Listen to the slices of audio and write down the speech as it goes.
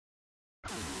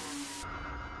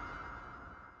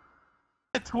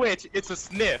a twitch, it's a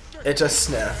sniff. It's a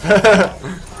sniff.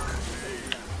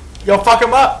 Yo, fuck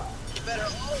him up. You better,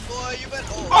 oh boy, you better.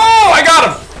 Oh, I got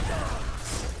him.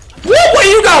 Where are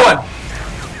you going?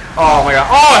 Oh my god.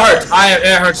 Oh, it hurts.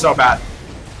 It hurts so bad.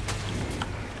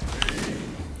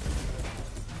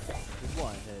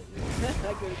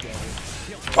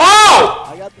 Oh!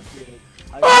 I got the feeling.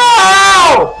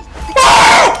 Oh!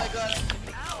 Oh!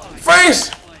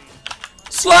 Freeze!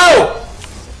 Slow!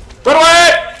 Run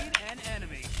away!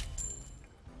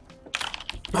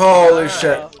 Holy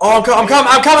shit. Oh, I'm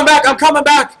coming back! I'm coming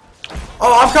back!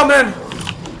 Oh, I'm coming in!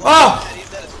 Oh! He's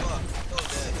dead as fuck. Oh,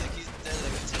 dead. Like, he's dead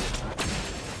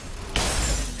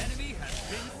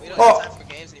like a Oh. We don't have time for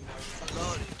games anymore. We're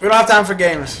loaded. We don't have time for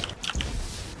games.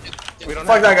 We don't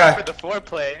Fuck have that guy. time for the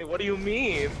foreplay. What do you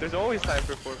mean? There's always time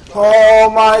for foreplay. Oh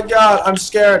my god, I'm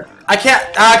scared. I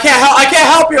can't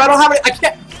help you. I don't have any. I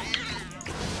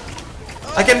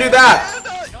can't do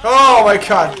that. Oh my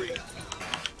god.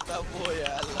 That boy,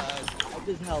 yeah, I lied. I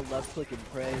just held left click and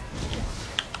pray.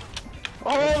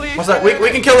 Holy What's that? We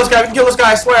can kill this guy. We can kill this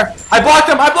guy. I swear. I blocked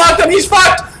him. I blocked him. He's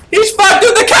fucked. He's fucked.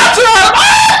 Dude, the cat's on him.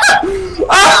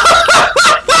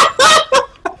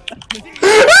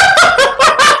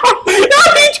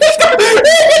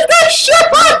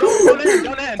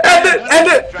 End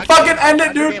it! Fucking end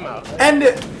it, dude! End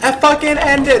it! Fucking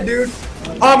end it, dude!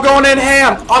 I'm going in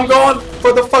ham! I'm going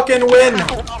for the fucking win!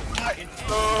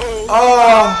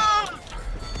 Oh!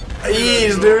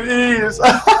 Ease, dude, ease!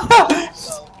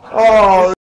 Oh!